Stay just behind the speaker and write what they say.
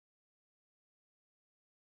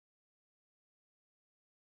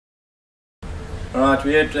Alright,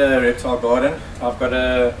 we're at Reptile Garden. I've got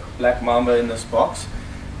a black mamba in this box.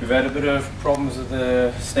 We've had a bit of problems with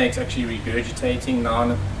the snakes actually regurgitating now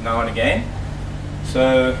and again.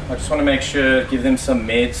 So I just want to make sure, give them some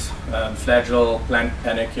meds, flagyl,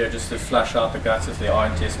 panicure, just to flush out the guts if there are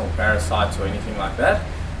intestinal parasites or anything like that,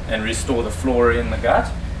 and restore the flora in the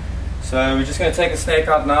gut. So we're just going to take the snake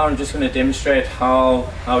out now and just going to demonstrate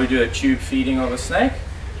how we do a tube feeding of a snake,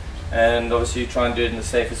 and obviously try and do it in the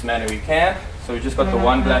safest manner we can. So we just got the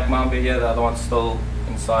one black mamba here, the other one's still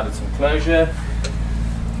inside its enclosure.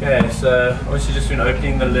 Okay, so obviously just been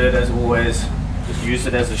opening the lid as always, just use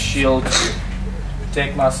it as a shield to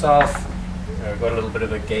protect myself. I've got a little bit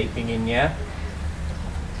of a gaping in here.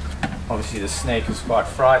 Obviously the snake is quite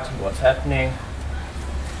frightened what's happening.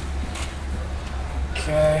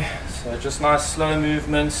 Okay, so just nice slow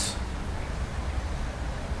movements.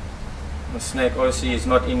 The snake obviously is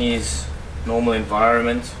not in his normal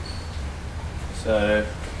environment, so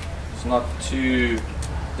it's not too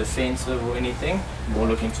defensive or anything, more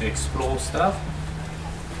looking to explore stuff.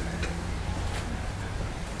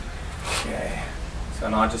 Okay, so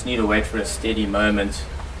now I just need to wait for a steady moment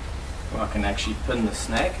where I can actually pin the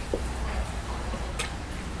snake.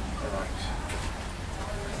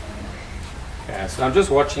 Okay, so I'm just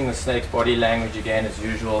watching the snake's body language again as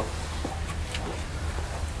usual.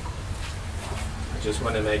 I just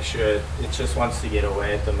want to make sure it just wants to get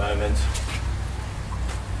away at the moment.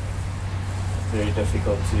 Very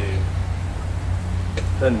difficult to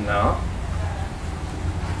pin now.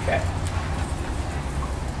 Okay.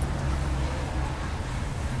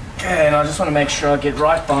 Okay, and I just want to make sure I get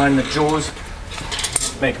right behind the jaws.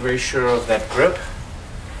 Make very sure of that grip.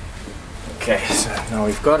 Okay, so now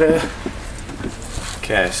we've got her.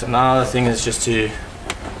 Okay, so now the thing is just to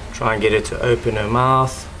try and get it to open her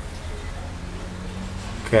mouth.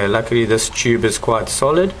 Okay, luckily this tube is quite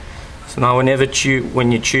solid. So now when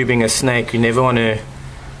you're tubing a snake, you want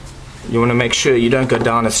to make sure you don't go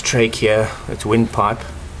down its trachea, its windpipe.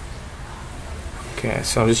 Okay,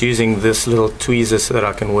 so I'm just using this little tweezer so that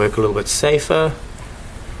I can work a little bit safer,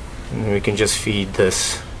 and then we can just feed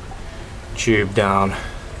this tube down.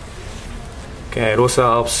 Okay, it also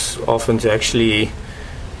helps often to actually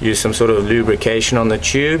use some sort of lubrication on the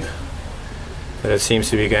tube, but it seems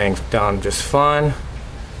to be going down just fine.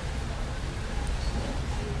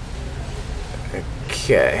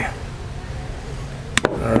 Okay,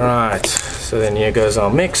 alright, so then here goes our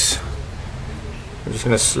mix. I'm just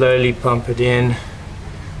going to slowly pump it in.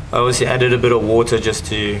 I obviously added a bit of water just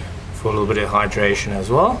for a little bit of hydration as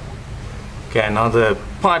well. Okay, now the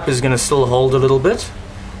pipe is going to still hold a little bit,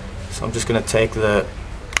 so I'm just going to take the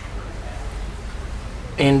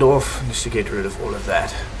end off just to get rid of all of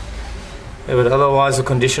that. Yeah, but otherwise the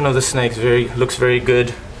condition of the snake looks very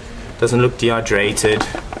good. Doesn't look dehydrated.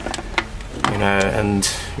 And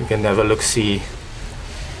you can have a look-see.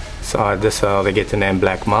 So this is how they get the name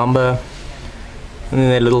Black Mamba. And then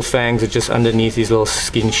their little fangs are just underneath these little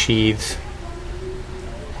skin sheaths.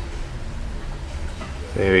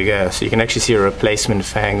 There we go. So you can actually see a replacement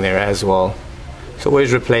fang there as well. So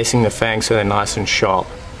always replacing the fangs so they're nice and sharp.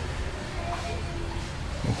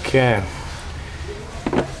 Okay.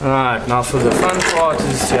 Alright, now for the fun part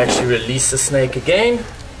is to actually release the snake again.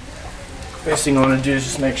 First thing I want to do is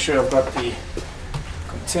just make sure I've got the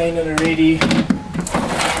container ready.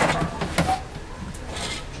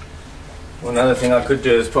 Well, another thing I could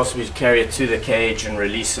do is possibly carry it to the cage and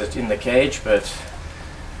release it in the cage, but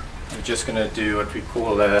we're just going to do what we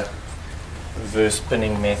call a reverse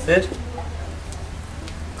pinning method.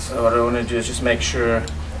 So what I want to do is just make sure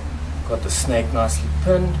I've got the snake nicely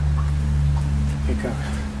pinned. Pick up.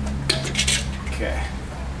 Okay.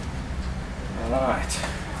 Alright.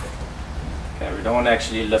 Okay, we don't want to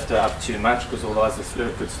actually lift her up too much because otherwise the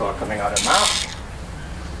fluid could start coming out of her mouth.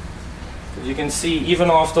 As you can see,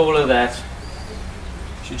 even after all of that,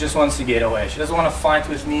 she just wants to get away. She doesn't want to fight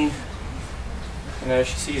with me.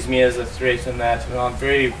 She sees me as a threat and that. I'm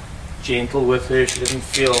very gentle with her. She doesn't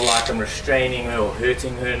feel like I'm restraining her or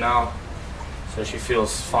hurting her now. So she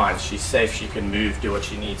feels fine. She's safe. She can move, do what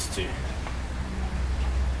she needs to.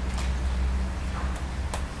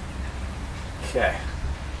 Okay.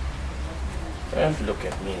 Don't look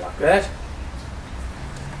at me like that.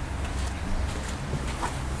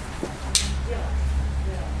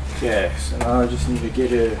 Okay, so now I just need to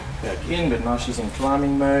get her back in, but now she's in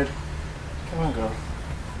climbing mode. Come on, girl.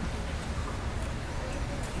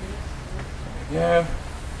 There we go.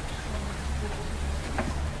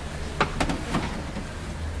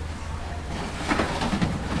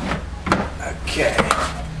 Okay.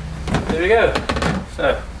 There we go.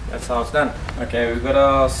 So, that's how it's done. Okay, we've got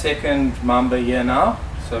our second mamba here now.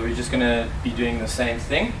 So we're just going to be doing the same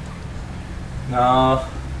thing. Now,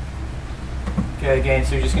 okay, again,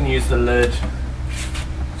 so we're just going to use the lid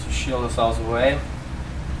to shield ourselves away.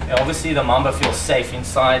 Yeah, obviously the mamba feels safe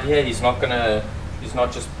inside here. He's not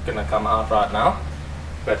just gonna come out right now,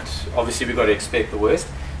 but obviously we've got to expect the worst.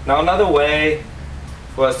 Now another way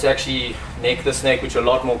for us to actually neck the snake, which a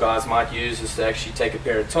lot more guys might use, is to actually take a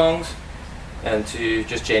pair of tongs and to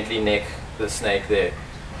just gently neck the snake there.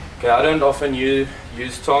 Okay, I don't often use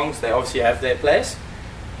tongs. They obviously have their place,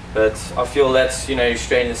 but I feel that's, you know, you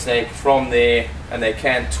strain the snake from there and they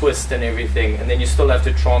can twist and everything, and then you still have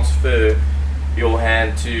to transfer your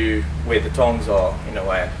hand to where the tongs are in a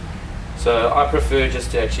way. So I prefer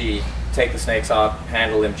just to actually take the snakes out,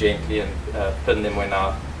 handle them gently, and pin them when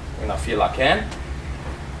I feel I can.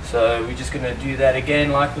 So we're just going to do that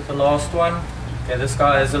again like with the last one. Okay, this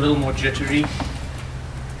guy is a little more jittery.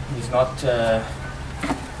 He's not too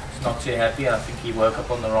happy. I think he woke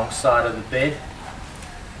up on the wrong side of the bed.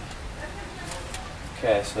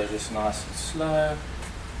 Okay, so just nice and slow.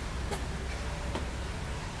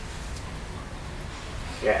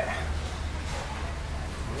 Yeah.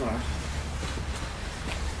 Alright.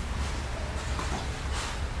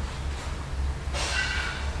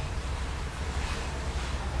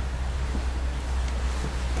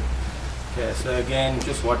 Okay, so again,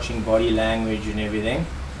 just watching body language and everything.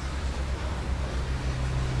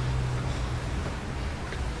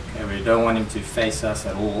 Okay, we don't want him to face us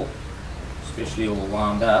at all, especially all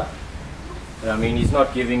wound up. But I mean, he's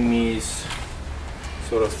not giving me his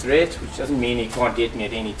sort of threat, which doesn't mean he can't get me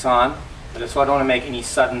at any time, but that's why I don't want to make any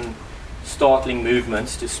sudden startling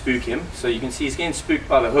movements to spook him. So you can see he's getting spooked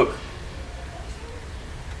by the hook.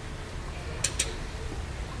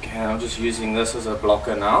 Okay, I'm just using this as a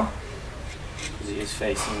blocker now because he is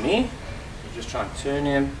facing me. I'm just trying to turn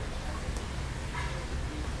him.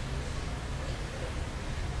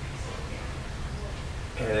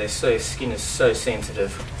 Yeah, their skin is so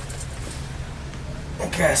sensitive.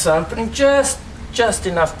 Okay, so I'm putting just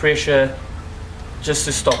enough pressure just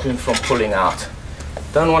to stop him from pulling out.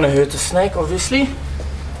 Don't want to hurt the snake, obviously.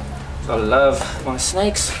 I love my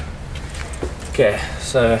snakes. Okay,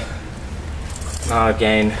 so now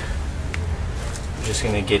again, I'm just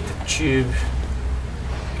going to get the tube,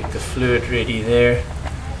 get the fluid ready there.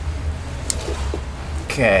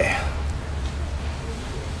 Okay.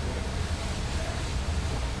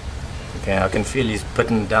 Okay, I can feel he's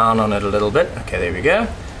putting down on it a little bit. Okay, there we go.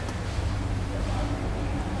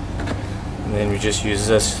 And then we just use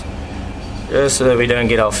this just so that we don't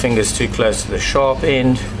get our fingers too close to the sharp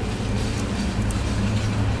end.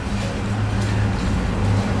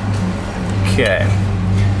 Okay,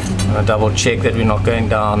 I'm going to double check that we're not going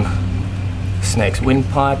down the snake's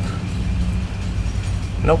windpipe.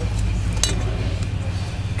 Nope.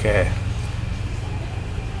 Okay.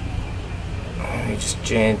 Let me just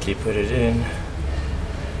gently put it in.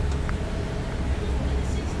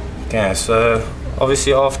 Okay, so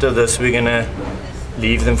obviously after this we're going to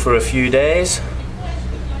leave them for a few days.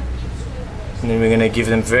 And then we're going to give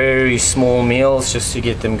them very small meals just to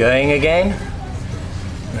get them going again.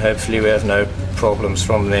 And hopefully we have no problems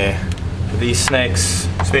from there. These snakes,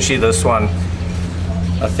 especially this one,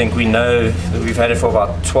 I think we know that we've had it for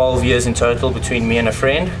about 12 years in total between me and a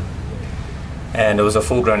friend. And it was a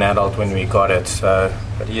full-grown adult when we got it, so,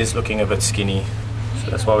 but he is looking a bit skinny. So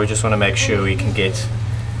that's why we just want to make sure we can get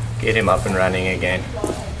him up and running again.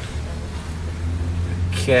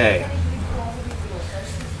 Okay.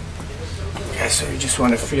 Okay, so we just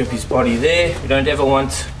want to free up his body there. We don't ever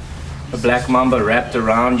want a black mamba wrapped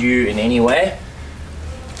around you in any way,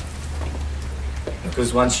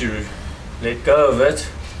 because once you let go of it,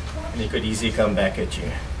 he could easily come back at you.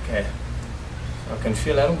 Okay. So I can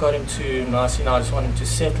feel I haven't got him too nicely now. I just want him to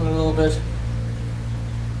settle a little bit.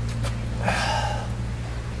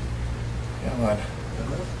 Come on.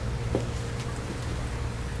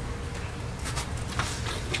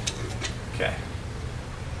 Okay.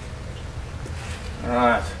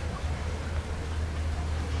 Alright.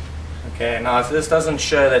 Okay, now if this doesn't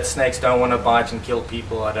show that snakes don't want to bite and kill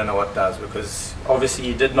people, I don't know what does, because obviously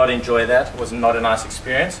you did not enjoy that. It was not a nice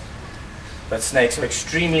experience. But snakes are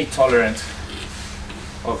extremely tolerant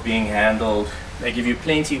of being handled. They give you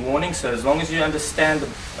plenty warning, so as long as you understand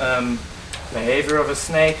the behavior of a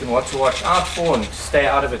snake and what to watch out for and stay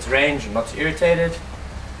out of its range and not to irritate it,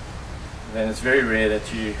 then it's very rare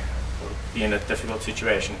that you will be in a difficult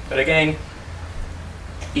situation. But again,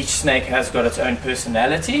 each snake has got its own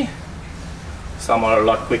personality. Some are a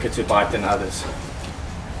lot quicker to bite than others.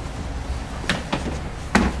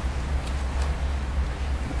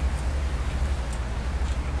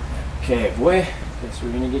 Okay, boy. Okay, so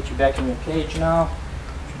we're going to get you back in your cage now.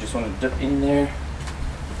 just want to dip in there.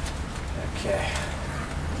 Okay.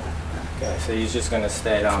 Okay, so he's just going to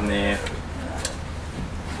stay down there.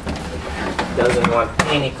 Doesn't want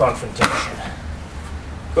any confrontation.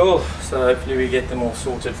 Cool, so hopefully we get them all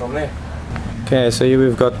sorted from there. Okay, so here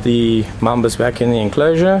we've got the mambas back in the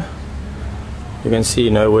enclosure. You can see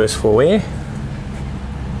no worse for wear.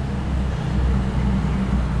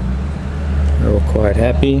 They're all quite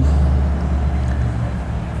happy.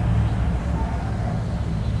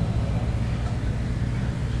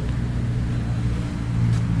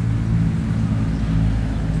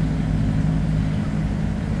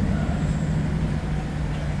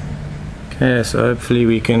 Okay, so hopefully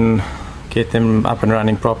we can get them up and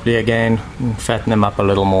running properly again and fatten them up a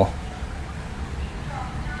little more.